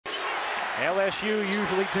LSU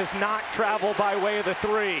usually does not travel by way of the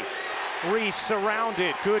three. Reese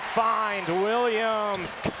surrounded, good find,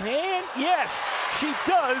 Williams, and yes, she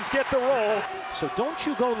does get the roll. So don't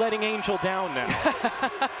you go letting Angel down now.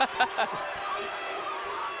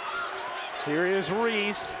 Here is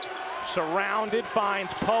Reese, surrounded,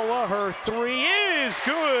 finds Poa, her three is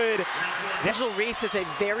good. Angel Reese is a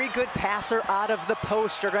very good passer out of the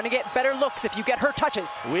post. You're gonna get better looks if you get her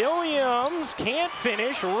touches. Williams can't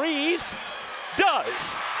finish, Reese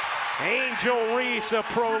does. Angel Reese, a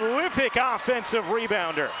prolific offensive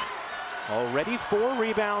rebounder. Already 4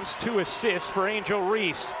 rebounds, 2 assists for Angel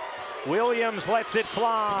Reese. Williams lets it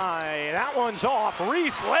fly. That one's off.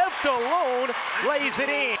 Reese left alone, lays it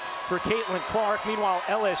in for Caitlin Clark. Meanwhile,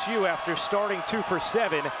 LSU, after starting 2 for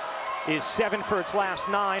 7, is 7 for its last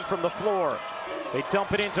 9 from the floor. They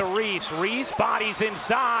dump it into Reese. Reese bodies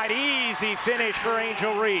inside. Easy finish for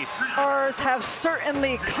Angel Reese. Stars have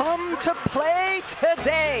certainly come to play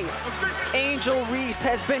today. Angel Reese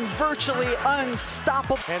has been virtually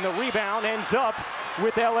unstoppable. And the rebound ends up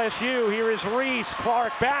with LSU. Here is Reese.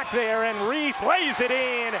 Clark back there, and Reese lays it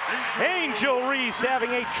in. Angel Reese having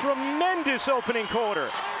a tremendous opening quarter.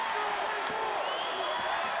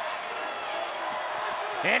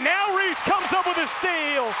 And now Reese comes up with a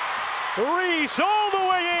steal. Reese all the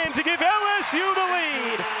way in to give LSU the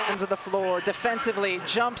lead. Ends of the floor, defensively,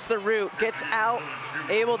 jumps the route, gets out,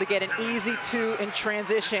 able to get an easy 2 in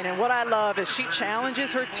transition. And what I love is she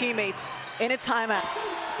challenges her teammates in a timeout.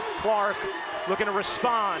 Clark looking to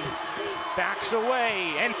respond, backs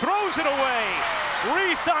away and throws it away.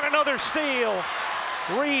 Reese on another steal.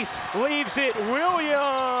 Reese leaves it,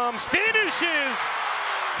 Williams finishes.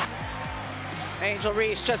 Angel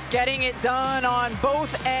Reese just getting it done on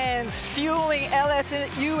both ends, fueling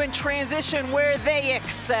LSU in transition where they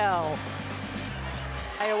excel.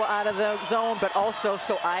 Iowa out of the zone, but also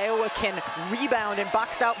so Iowa can rebound and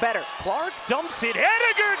box out better. Clark dumps it,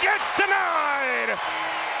 Edgar gets denied.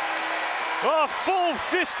 A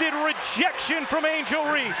full-fisted rejection from Angel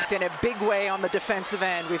Reese. In a big way on the defensive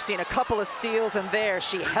end. We've seen a couple of steals, and there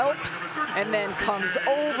she helps and then comes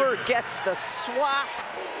over, gets the swat.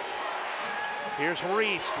 Here's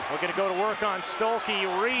Reese, looking to go to work on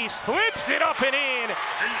Stolke. Reese flips it up and in.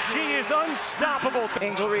 She is unstoppable.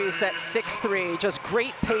 Angel Reese at 6'3", just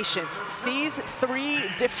great patience. Sees 3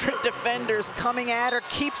 different defenders coming at her,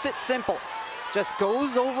 keeps it simple. Just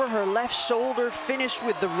goes over her left shoulder, finished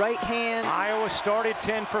with the right hand. Iowa started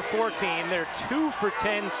 10 for 14. They're 2 for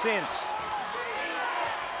 10 since.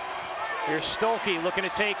 Here's Stolke looking to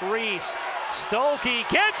take Reese. Stolke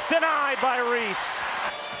gets denied by Reese.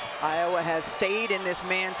 Iowa has stayed in this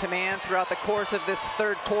man-to-man throughout the course of this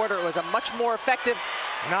 3rd quarter. It was a much more effective.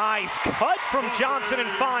 Nice cut from Johnson and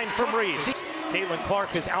fine from Reese. Caitlin Clark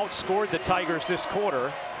has outscored the Tigers this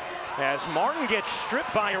quarter as Martin gets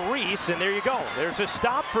stripped by Reese, and there you go. There's a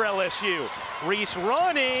stop for LSU. Reese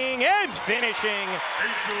running and finishing.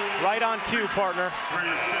 Right on cue, partner.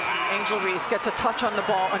 Angel Reese gets a touch on the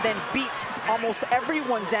ball and then beats almost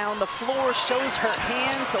everyone down the floor, shows her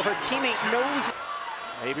hand so her teammate knows.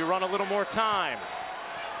 Maybe run a little more time.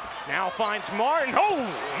 Now finds Martin. Oh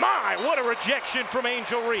my, what a rejection from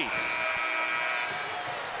Angel Reese.